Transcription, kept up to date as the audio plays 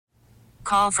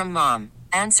Call from mom.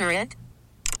 Answer it.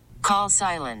 Call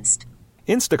silenced.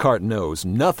 Instacart knows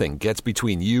nothing gets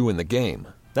between you and the game.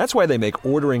 That's why they make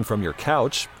ordering from your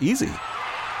couch easy.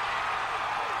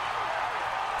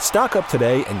 Stock up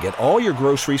today and get all your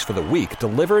groceries for the week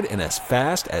delivered in as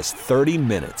fast as 30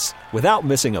 minutes without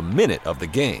missing a minute of the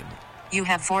game. You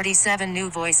have 47 new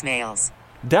voicemails.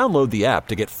 Download the app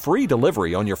to get free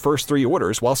delivery on your first 3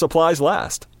 orders while supplies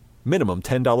last. Minimum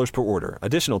 $10 per order.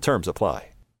 Additional terms apply.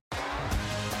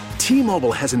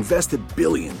 T-Mobile has invested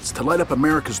billions to light up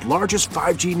America's largest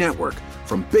 5G network,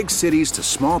 from big cities to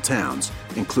small towns,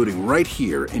 including right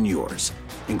here in yours.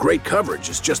 And great coverage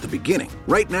is just the beginning.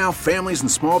 Right now, families and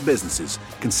small businesses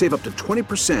can save up to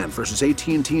 20% versus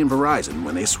AT&T and Verizon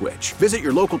when they switch. Visit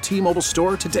your local T-Mobile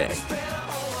store today.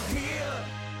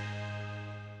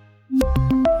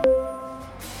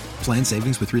 Plan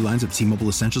savings with 3 lines of T-Mobile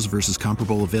Essentials versus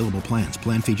comparable available plans.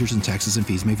 Plan features and taxes and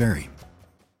fees may vary.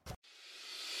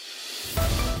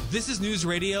 This is News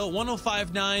Radio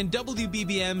 105.9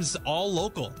 WBBM's All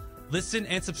Local. Listen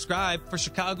and subscribe for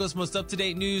Chicago's most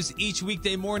up-to-date news each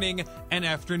weekday morning and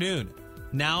afternoon.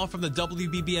 Now from the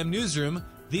WBBM Newsroom,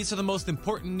 these are the most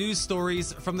important news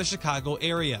stories from the Chicago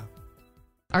area.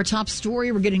 Our top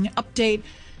story, we're getting an update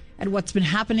at what's been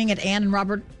happening at Ann and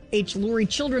Robert H. Luri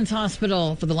Children's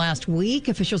Hospital for the last week.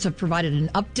 Officials have provided an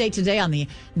update today on the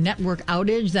network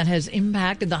outage that has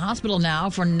impacted the hospital now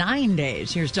for 9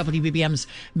 days. Here's WBBM's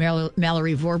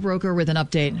Mallory Vorbroker with an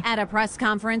update. At a press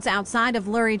conference outside of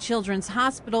Luri Children's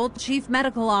Hospital, Chief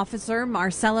Medical Officer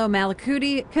Marcelo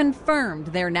Malacuti confirmed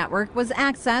their network was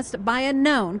accessed by a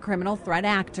known criminal threat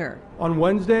actor. On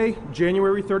Wednesday,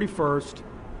 January 31st,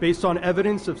 based on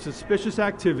evidence of suspicious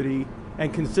activity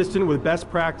and consistent with best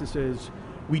practices,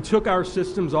 we took our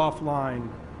systems offline,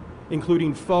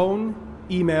 including phone,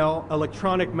 email,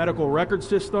 electronic medical record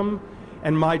system,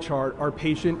 and MyChart, our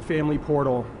patient family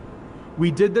portal. We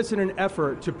did this in an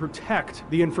effort to protect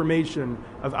the information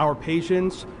of our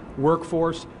patients,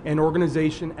 workforce, and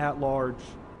organization at large.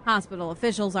 Hospital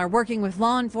officials are working with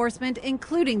law enforcement,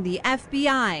 including the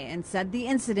FBI, and said the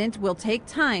incident will take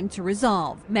time to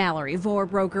resolve. Mallory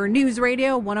Vorbroker, News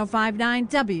Radio 105.9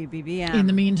 WBBM. In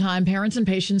the meantime, parents and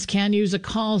patients can use a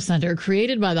call center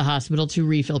created by the hospital to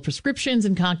refill prescriptions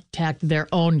and contact their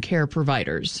own care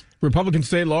providers. Republican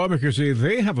state lawmakers say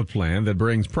they have a plan that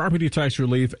brings property tax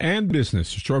relief and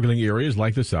business to struggling areas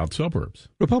like the South suburbs.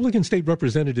 Republican state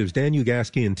representatives Dan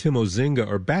Ugaski and Tim Ozinga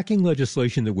are backing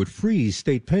legislation that would freeze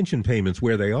state pension payments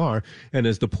where they are, and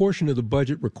as the portion of the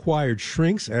budget required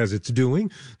shrinks, as it's doing,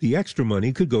 the extra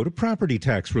money could go to property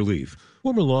tax relief.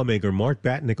 Former lawmaker Mark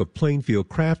Batnick of Plainfield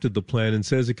crafted the plan and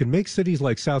says it can make cities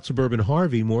like South suburban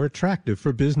Harvey more attractive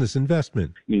for business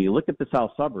investment. You look at the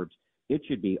South suburbs, it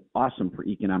should be awesome for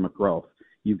economic growth.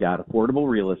 You've got affordable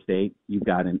real estate. You've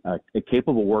got a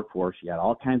capable workforce. You got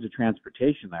all kinds of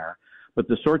transportation there. But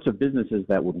the sorts of businesses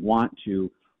that would want to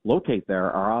locate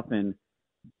there are often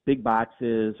big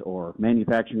boxes or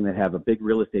manufacturing that have a big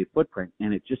real estate footprint,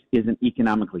 and it just isn't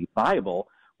economically viable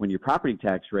when your property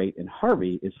tax rate in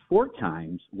Harvey is 4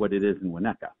 times what it is in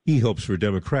Winnetka. He hopes for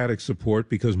Democratic support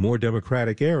because more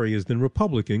Democratic areas than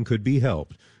Republican could be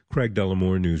helped. Craig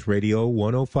Dellamore, News Radio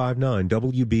 105.9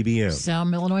 WBBM.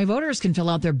 Some Illinois voters can fill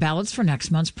out their ballots for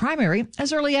next month's primary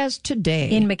as early as today.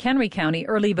 In McHenry County,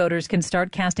 early voters can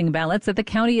start casting ballots at the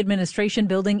County Administration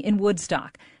Building in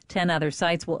Woodstock. 10 other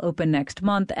sites will open next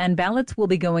month, and ballots will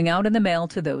be going out in the mail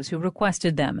to those who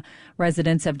requested them.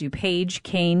 Residents of DuPage,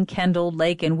 Kane, Kendall,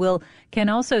 Lake, and Will can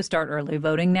also start early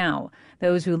voting now.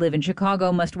 Those who live in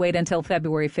Chicago must wait until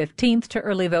February 15th to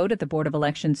early vote at the Board of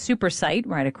Elections Super Site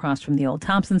right across from the old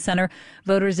Thompson Center.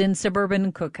 Voters in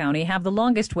suburban Cook County have the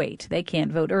longest wait. They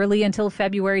can't vote early until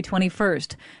February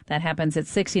 21st. That happens at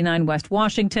 69 West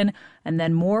Washington, and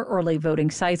then more early voting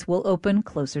sites will open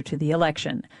closer to the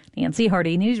election. Nancy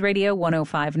Hardy, News Radio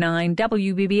 105.9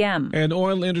 WBBM. An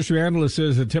oil industry analyst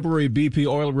says a temporary BP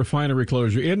oil refinery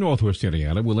closure in Northwest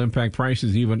Indiana will impact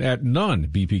prices even at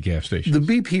non-BP gas stations.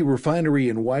 The BP refinery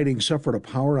in Whiting suffered a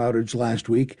power outage last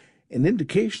week, and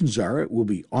indications are it will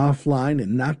be offline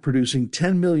and not producing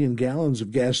 10 million gallons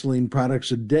of gasoline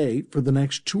products a day for the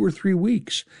next 2 or 3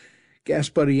 weeks. Gas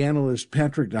Buddy analyst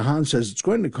Patrick DeHaan says it's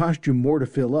going to cost you more to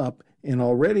fill up, and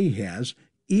already has,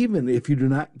 even if you do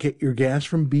not get your gas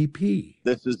from BP.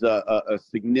 This is a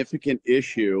significant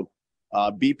issue.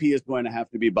 BP is going to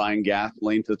have to be buying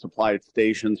gasoline to supply its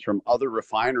stations from other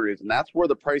refineries, and that's where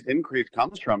the price increase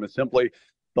comes from, is simply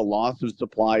the loss of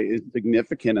supply is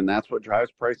significant, and that's what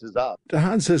drives prices up.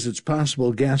 DeHaan says it's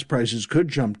possible gas prices could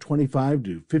jump 25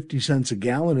 to 50 cents a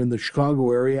gallon in the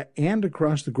Chicago area and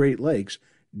across the Great Lakes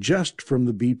just from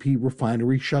the BP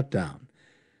refinery shutdown.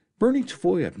 Bernie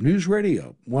Tafoya, News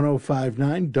Radio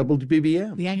 105.9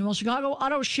 WBBM. The annual Chicago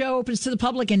Auto Show opens to the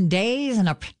public in days, and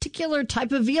a particular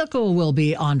type of vehicle will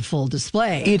be on full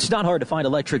display. It's not hard to find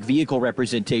electric vehicle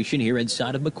representation here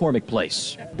inside of McCormick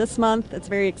Place. This month, it's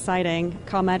very exciting.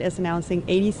 ComEd is announcing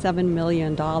 $87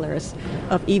 million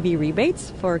of EV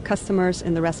rebates for customers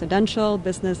in the residential,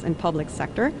 business, and public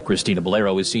sector. Christina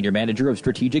Bolero is Senior Manager of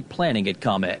Strategic Planning at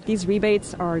ComEd. These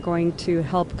rebates are going to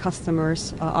help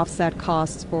customers offset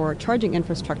costs for charging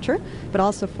infrastructure, but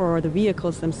also for the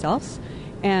vehicles themselves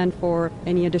and for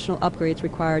any additional upgrades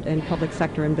required in public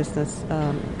sector and business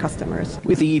customers.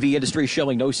 With the EV industry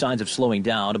showing no signs of slowing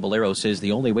down, Bolero says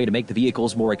the only way to make the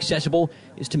vehicles more accessible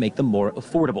is to make them more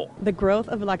affordable. The growth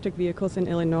of electric vehicles in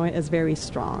Illinois is very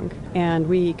strong, and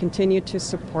we continue to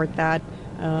support that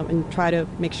and try to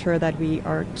make sure that we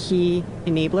are key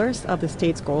enablers of the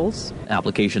state's goals.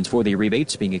 Applications for the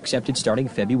rebates being accepted starting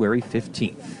February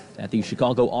 15th. At the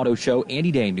Chicago Auto Show,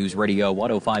 Andy Day, News Radio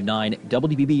 105.9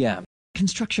 WBBM.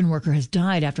 Construction worker has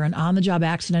died after an on-the-job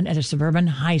accident at a suburban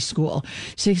high school.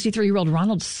 63-year-old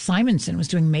Ronald Simonson was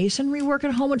doing masonry work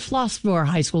at home at Flossmoor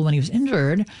High School when he was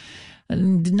injured.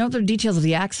 No other details of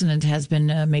the accident has been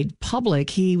made public.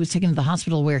 He was taken to the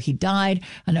hospital where he died.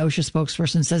 An OSHA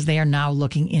spokesperson says they are now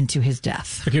looking into his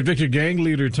death. A convicted gang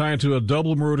leader tied to a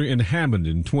double murder in Hammond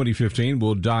in 2015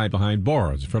 will die behind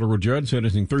bars. A federal judge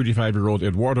sentencing 35-year-old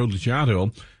Eduardo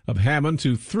Luciano of Hammond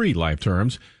to 3 life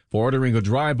terms for ordering a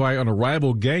drive-by on a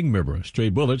rival gang member. A stray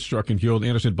bullet struck and killed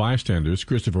innocent bystanders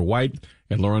Christopher White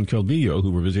and Lauren Calvillo,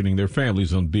 who were visiting their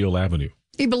families on Beale Avenue.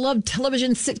 A beloved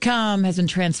television sitcom has been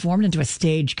transformed into a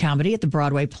stage comedy at the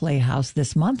Broadway Playhouse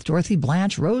this month. Dorothy,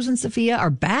 Blanche, Rose, and Sophia are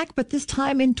back, but this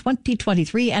time in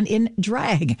 2023 and in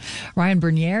drag. Ryan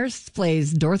Bernier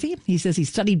plays Dorothy. He says he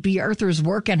studied Bea Arthur's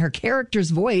work and her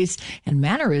character's voice and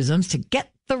mannerisms to get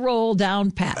the role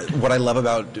down pat. What I love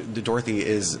about Dorothy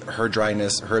is her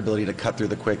dryness, her ability to cut through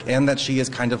the quick, and that she is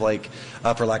kind of like,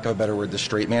 for lack of a better word, the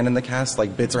straight man in the cast.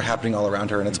 Like, bits are happening all around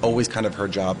her, and it's always kind of her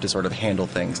job to sort of handle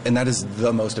things, and that is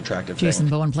the most attractive thing. Jason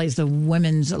Bowen plays the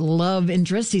women's love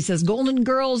interest. He says Golden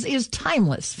Girls is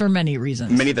timeless for many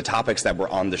reasons. Many of the topics that were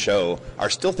on the show are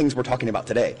still things we're talking about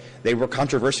today. They were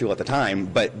controversial at the time,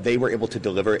 but they were able to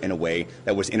deliver in a way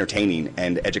that was entertaining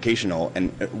and educational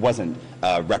and wasn't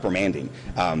reprimanding.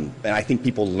 And I think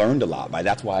people learned a lot by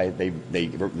that's why they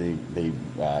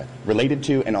related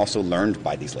to and also learned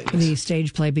by these ladies. The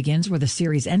stage play begins where the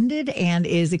series ended and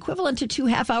is equivalent to 2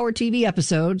 half-hour TV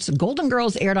episodes. Golden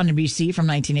Girls aired on NBC from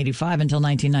 1985 until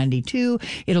 1992.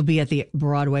 It'll be at the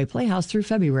Broadway Playhouse through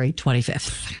February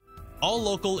 25th. All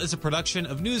Local is a production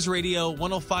of News Radio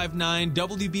 105.9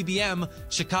 WBBM,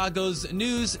 Chicago's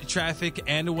news, traffic,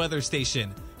 and weather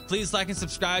station. Please like and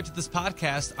subscribe to this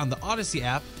podcast on the Odyssey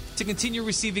app to continue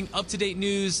receiving up-to-date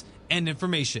news and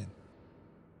information.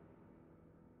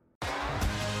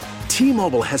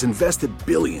 T-Mobile has invested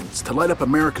billions to light up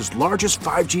America's largest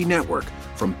 5G network,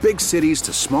 from big cities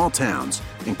to small towns,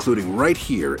 including right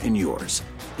here in yours.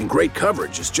 And great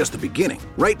coverage is just the beginning.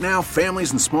 Right now,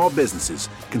 families and small businesses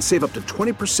can save up to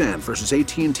 20% versus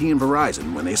AT&T and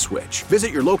Verizon when they switch.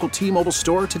 Visit your local T-Mobile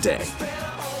store today.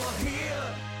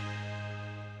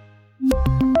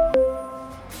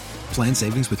 Plan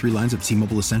savings with 3 lines of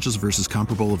T-Mobile Essentials versus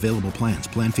comparable available plans.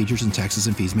 Plan features and taxes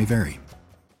and fees may vary.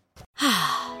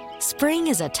 Spring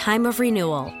is a time of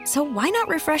renewal, so why not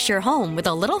refresh your home with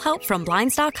a little help from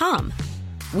Blinds.com?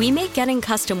 We make getting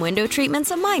custom window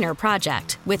treatments a minor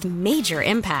project with major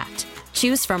impact.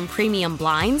 Choose from premium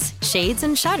blinds, shades,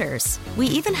 and shutters. We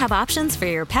even have options for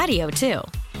your patio, too.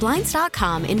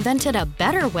 Blinds.com invented a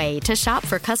better way to shop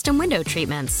for custom window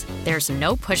treatments. There's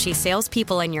no pushy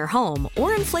salespeople in your home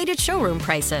or inflated showroom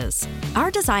prices.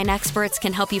 Our design experts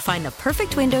can help you find the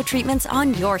perfect window treatments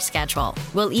on your schedule.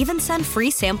 We'll even send free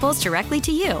samples directly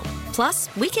to you.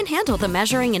 Plus, we can handle the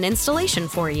measuring and installation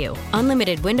for you.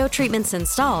 Unlimited window treatments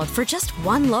installed for just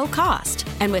one low cost.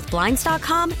 And with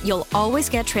Blinds.com, you'll always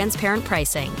get transparent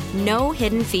pricing. No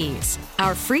hidden fees.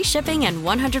 Our free shipping and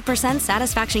 100%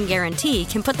 satisfaction guarantee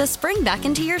can put the spring back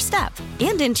into your step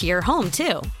and into your home,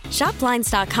 too. Shop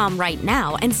Blinds.com right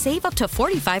now and save up to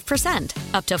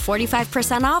 45%. Up to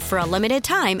 45% off for a limited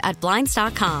time at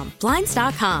Blinds.com.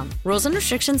 Blinds.com. Rules and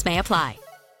restrictions may apply.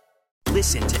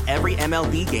 Listen to every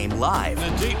MLB game live.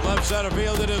 In the deep left center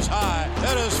field, it is high,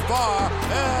 it is far,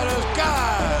 it is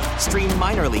gone. Stream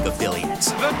minor league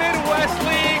affiliates. The Midwest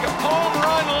League home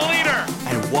run leader.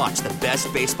 And watch the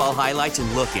best baseball highlights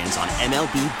and look-ins on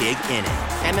MLB Big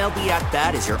Inning. MLB At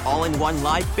Bat is your all-in-one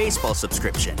live baseball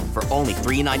subscription for only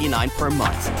 $3.99 per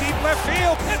month. Deep left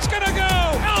field, it's gonna go.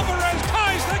 Alvarez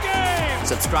ties the game.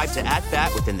 Subscribe to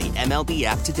 @Bat within the MLB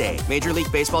app today. Major League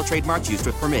Baseball trademarks used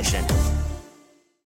with permission.